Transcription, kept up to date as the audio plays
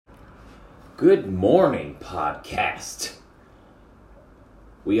Good morning, podcast.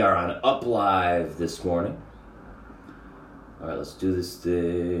 We are on Up Live this morning. All right, let's do this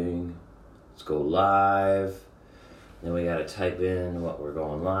thing. Let's go live. Then we gotta type in what we're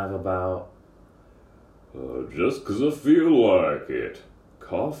going live about. Just 'cause I feel like it.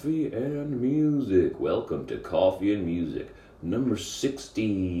 Coffee and music. Welcome to Coffee and Music, number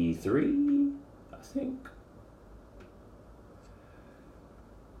 63, I think.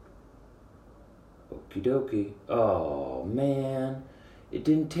 Okie dokie. Oh, man. It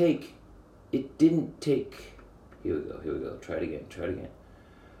didn't take. Here we go. Try it again.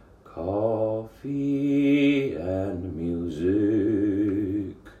 Coffee and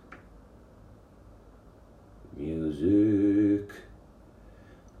music.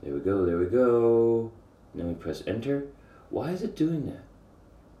 There we go. Then we press enter. Why is it doing that?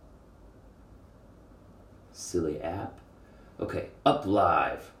 Silly app. Okay, up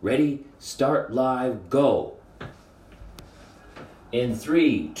live. Ready, start live, go. In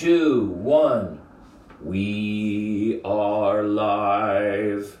 3, 2, 1, we are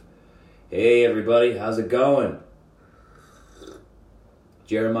live. Hey everybody, how's it going?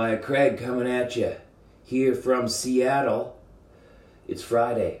 Jeremiah Craig coming at you, here from Seattle. It's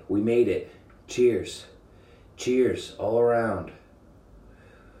Friday, we made it. Cheers. Cheers all around.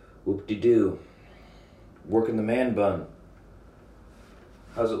 Whoop-de-doo. Working the man bun.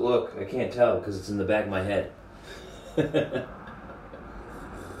 How's it look? I can't tell because it's in the back of my head.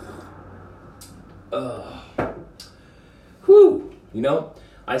 Whew. You know,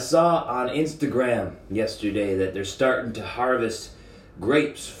 I saw on Instagram yesterday that they're starting to harvest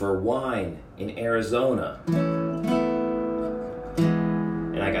grapes for wine in Arizona.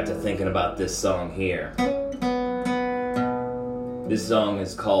 And I got to thinking about this song here. This song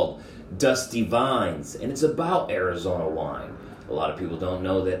is called Dusty Vines, and it's about Arizona wine. A lot of people don't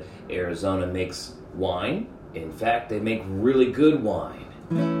know that Arizona makes wine. In fact, they make really good wine.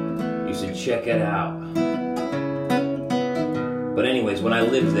 You should check it out. But anyways, when I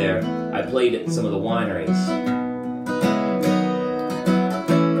lived there, I played at some of the wineries.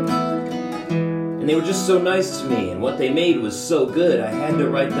 And they were just so nice to me, and what they made was so good, I had to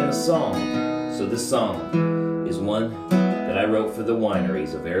write them a song. So this song is one that I wrote for the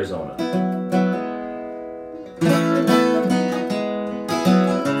wineries of Arizona.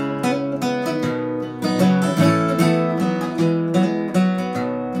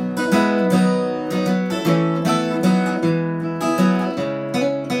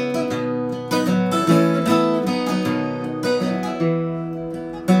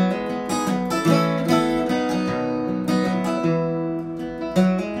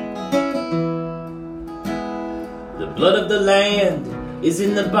 The blood of the land is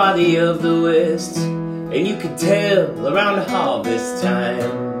in the body of the West, and you can tell around harvest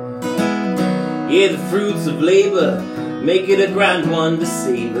time. Yeah, the fruits of labor make it a grand one to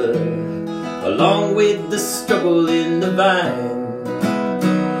savor, along with the struggle in the vine.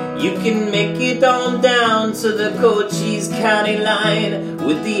 You can make it on down to the Cochise County line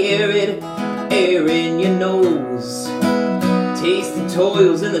with the arid air in your nose. Taste the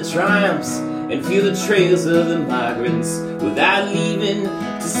toils and the triumphs and feel the trails of the migrants without leaving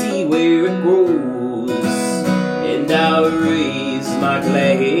to see where it grows. And I'll raise my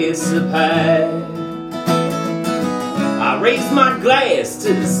glass up high. I raise my glass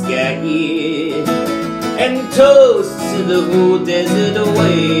to the sky, yeah, and toast to the whole desert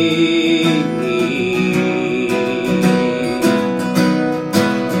away.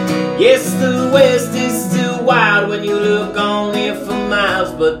 Yes, the West is still wild when you look on it for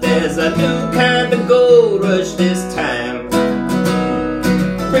miles, but there's a new kind of gold rush this time,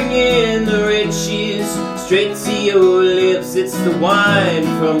 bringing the riches straight to your lips. It's the wine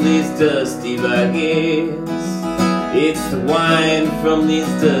from these dusty baguettes. It's the wine from these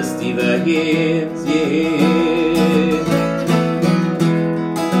dusty baguettes, yeah.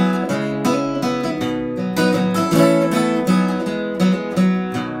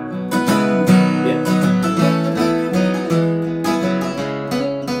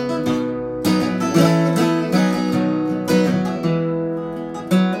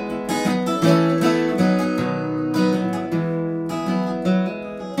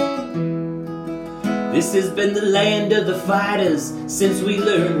 This has been the land of the fighters since we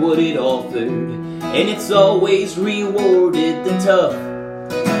learned what it offered, and it's always rewarded the tough.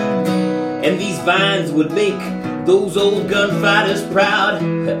 And these vines would make those old gunfighters proud,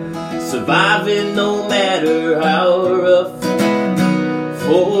 surviving no matter how rough.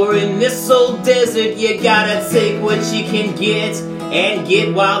 For in this old desert you gotta take what you can get, and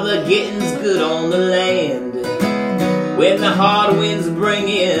get while the getting's good on the land. When the hard winds bring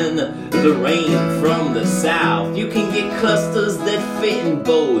in the rain from the south. You can get clusters that fit in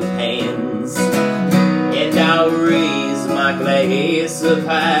both hands. And I'll raise my glass up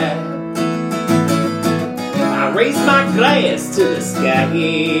high. I raise my glass to the sky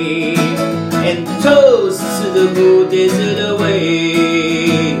and toast to the blue desert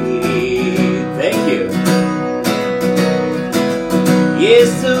away. Thank you. Yes,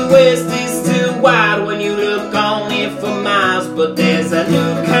 the west is too wide when you look on it for miles, but there's a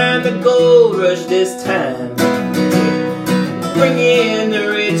new kind of gold rush this time, bringing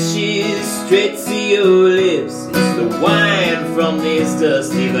the riches straight to your lips. It's the wine from these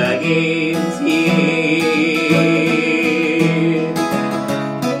dusty wagons, yeah.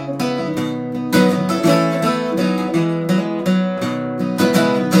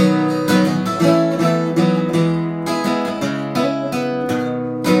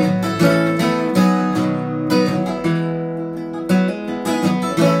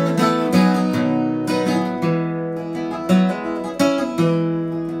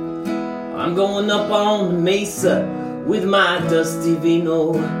 I'm going up on the mesa with my dusty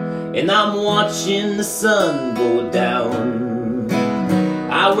vino, and I'm watching the sun go down.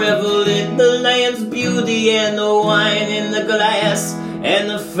 I revel in the land's beauty and the wine in the glass, and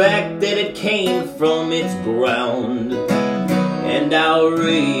the fact that it came from its ground. And I'll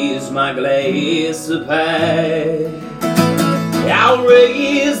raise my glass up high. I'll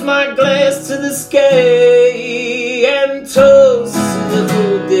raise my glass to the sky and toast to the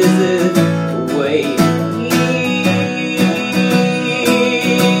blue desert away.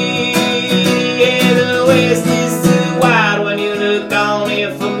 Yeah, the west is too wide when you look on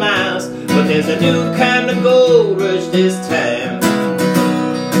it for miles, but there's a new kind of gold rush this time,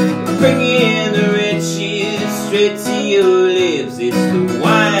 bringing the riches straight to your lips. It's the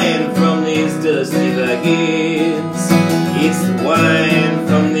wine from these dusty wagons. It's the wine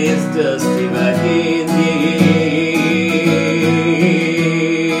from these dusty wagons, yeah.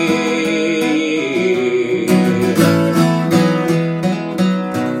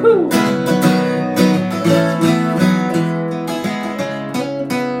 Woo.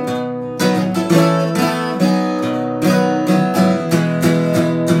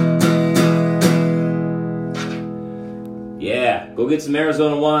 Yeah, go get some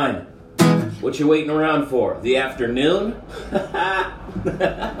Arizona wine. What you waiting around for? The afternoon?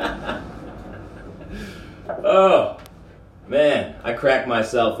 Oh, man, I crack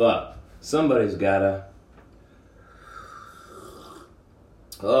myself up. Somebody's gotta.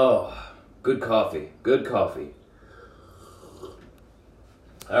 Oh, good coffee, good coffee.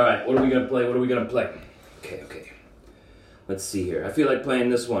 All right, what are we gonna play? What are we gonna play? Okay. Let's see here. I feel like playing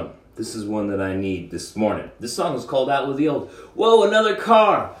this one. This is one that I need this morning. This song is called Out with the Old. Whoa, another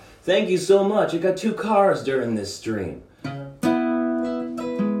car. Thank you so much. I got 2 cars during this stream.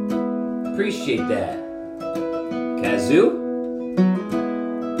 Appreciate that. Kazoo?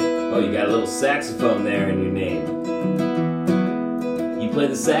 Oh, you got a little saxophone there in your name. You play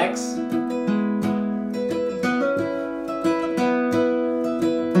the sax?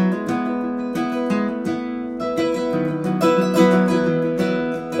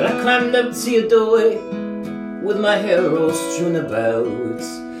 But I climbed up to your doorway with my hair all strewn about,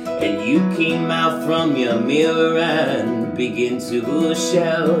 and you came out from your mirror and began to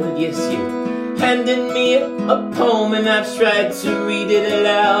shout. Yes, you handed me a poem and I tried to read it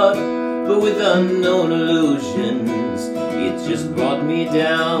aloud, but with unknown illusions, it just brought me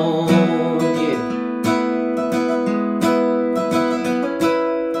down, yeah.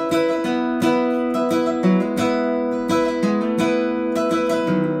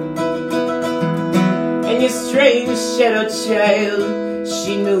 And your strange shadow child,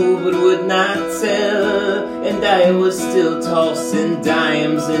 she knew but would not tell, and I was still tossing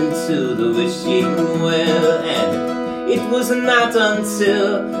dimes into the wishing well. And it was not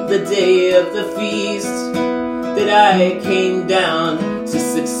until the day of the feast that I came down to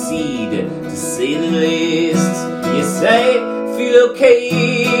succeed, to say the least. Yes, I feel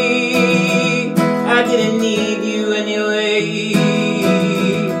okay, I didn't need you anyway.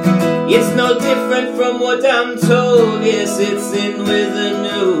 It's no different from what I'm told. Yes, it's in with the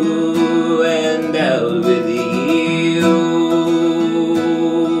new and out with the old.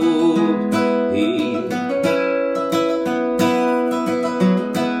 Hey.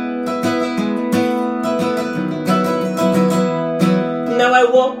 Now I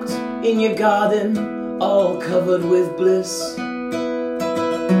walked in your garden all covered with bliss,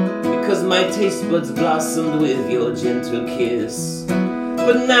 because my taste buds blossomed with your gentle kiss.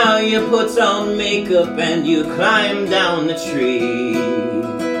 But now you put on makeup and you climb down the tree,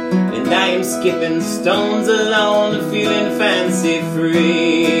 and I am skipping stones alone, feeling fancy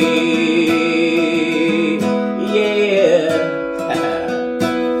free.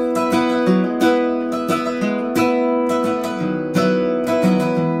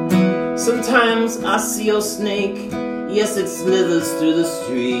 Yes, it slithers through the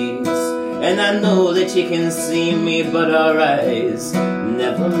streets, and I know that you can see me, but our eyes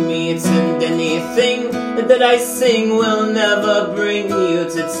never meet, and anything that I sing will never bring you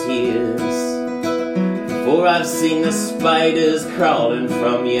to tears. For I've seen the spiders crawling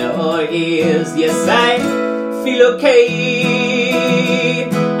from your ears. Yes, I feel okay,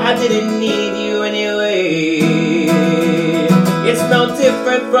 I didn't need you anyway. It's no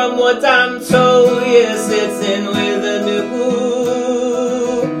different from what I'm told. Yes, it's in with the new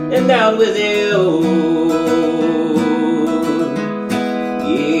and out with the old.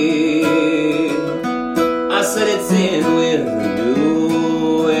 Yeah, I said it's in with the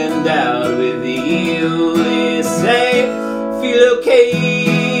new and out with the old. Yes, I feel okay,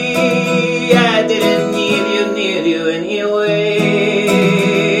 I didn't need you anyway.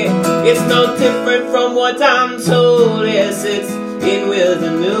 It's no different from what I'm told. Yes, it's in with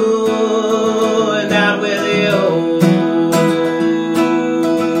the new and out with the old.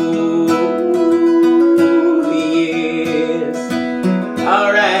 Yes,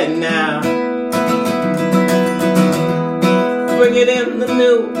 alright now. Bring it in the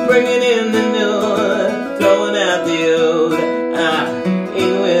new, bring it in the new, throwing out the old.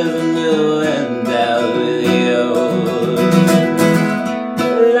 In with the new and out with the old.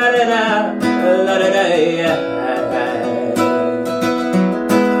 La da da, la da da, yeah.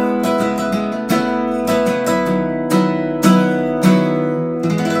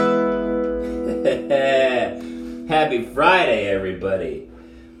 Happy Friday, everybody.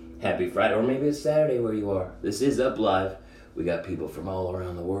 Happy Friday, or maybe it's Saturday where you are. This is Up Live. We got people from all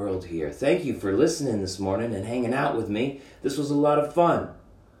around the world here. Thank you for listening this morning and hanging out with me. This was a lot of fun.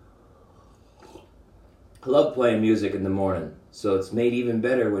 I love playing music in the morning, so it's made even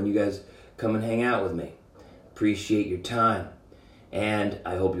better when you guys come and hang out with me. Appreciate your time. And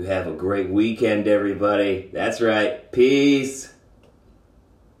I hope you have a great weekend, everybody. That's right. Peace.